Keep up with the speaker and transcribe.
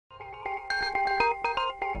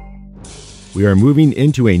We are moving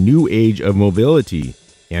into a new age of mobility,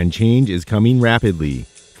 and change is coming rapidly.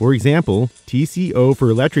 For example, TCO for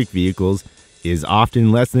electric vehicles is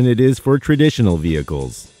often less than it is for traditional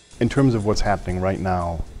vehicles. In terms of what's happening right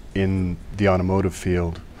now in the automotive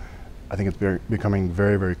field, I think it's becoming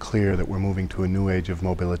very, very clear that we're moving to a new age of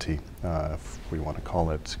mobility. If we want to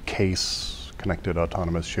call it CASE, Connected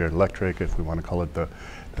Autonomous Shared Electric, if we want to call it the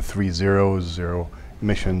 3 zeros, zero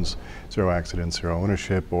emissions, zero accidents, zero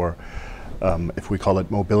ownership, or if we call it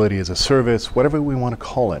mobility as a service, whatever we want to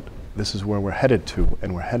call it, this is where we're headed to,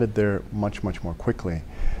 and we're headed there much, much more quickly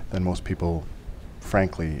than most people,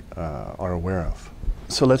 frankly, are aware of.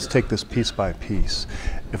 So let's take this piece by piece.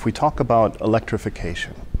 If we talk about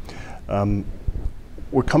electrification,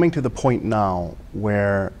 we're coming to the point now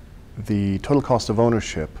where the total cost of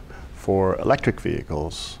ownership for electric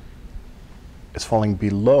vehicles is falling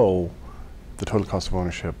below the total cost of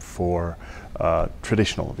ownership for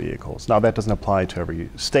traditional vehicles. Now that doesn't apply to every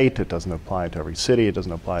state, it doesn't apply to every city, it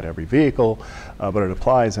doesn't apply to every vehicle, but it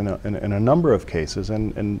applies in a number of cases,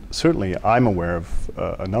 and certainly I'm aware of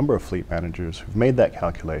a number of fleet managers who've made that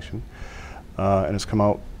calculation, and it's come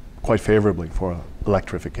out quite favorably for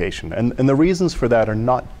electrification. And the reasons for that are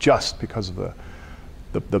not just because of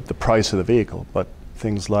the price of the vehicle, but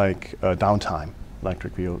things like downtime.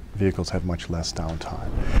 Electric vehicles have much less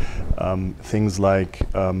downtime. Things like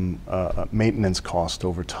maintenance cost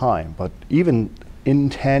over time, but even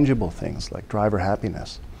intangible things like driver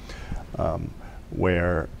happiness,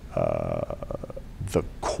 where the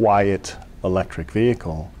quiet electric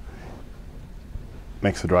vehicle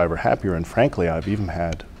makes the driver happier. And frankly, I've even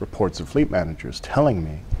had reports of fleet managers telling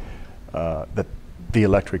me that the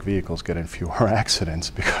electric vehicles get in fewer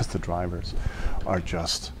accidents because the drivers are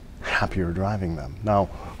just happier driving them. Now,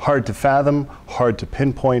 hard to fathom, hard to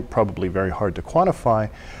pinpoint, probably very hard to quantify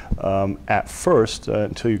at first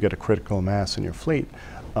until you get a critical mass in your fleet,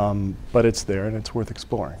 but it's there and it's worth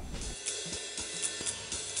exploring.